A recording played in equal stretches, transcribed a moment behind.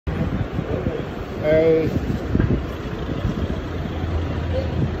Hey.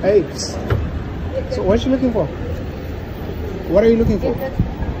 Hey. So what are you looking for? What are you looking for?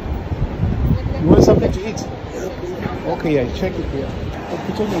 You want something to eat? Okay, yeah, check it here. Oh,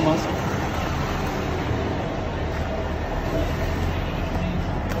 put on your mask.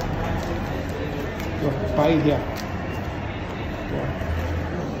 Oh, buy it here. Yeah.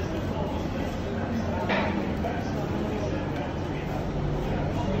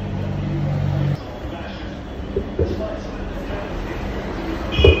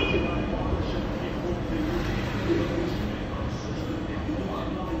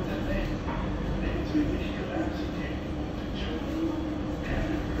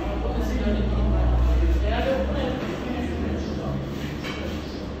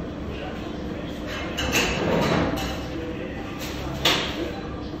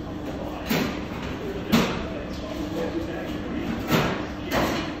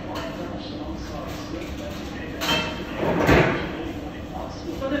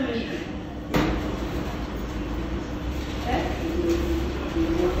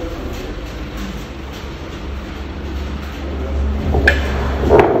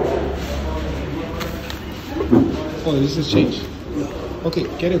 Oh, this is change. Okay,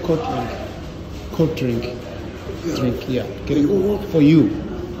 get a cold drink. Cold drink. Drink, yeah. Get it for you.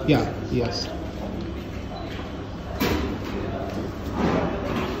 Yeah, yes.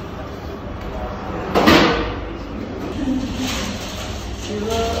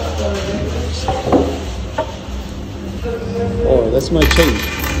 Oh, that's my change.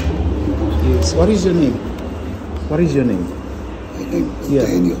 Yes. What is your name? What is your name? My name is Yeah.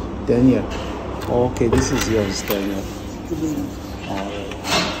 Daniel. Daniel. Okay, this is yours, Daniel. Alright.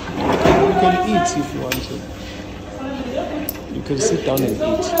 You can eat if you want to. You can sit down and eat.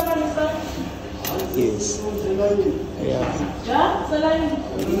 Yes. Yeah.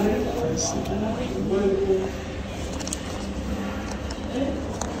 I see.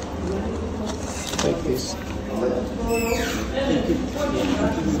 Take this.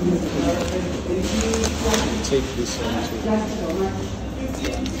 Take this one too.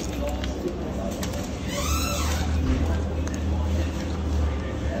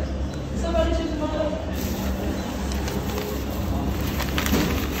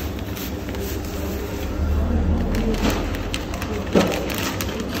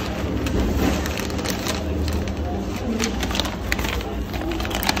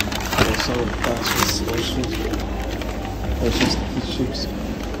 So that's just chips.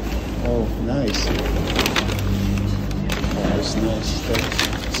 Oh, nice. Oh, it's nice.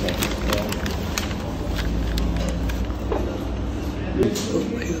 So,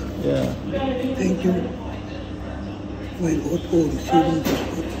 yeah. Thank you. My Lord for receiving this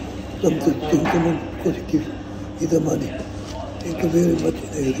from the gentleman positive is the money. Thank you very much.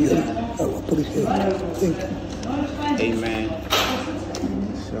 I really appreciate it. Thank you. Amen.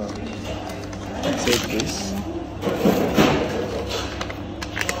 So, take this.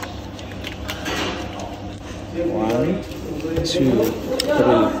 One, 2, 3,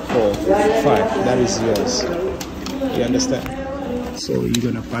 4, 5. That is yours. You understand? So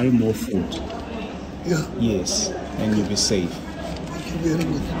you're gonna buy more food. Yeah. Yes, and you'll be safe. Thank you very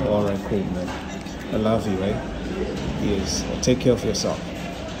much. All right, cool, man. I love you, right? Yes. Take care of yourself.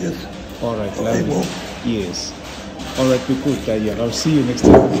 Yes. All right, I love you. will. Yes. All right, be good, Daniel. I'll see you next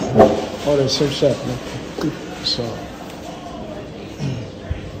time. All right, so sharp, man. Good. So.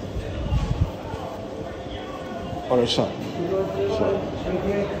 All right, sharp.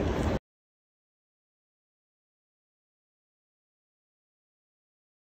 Sharp.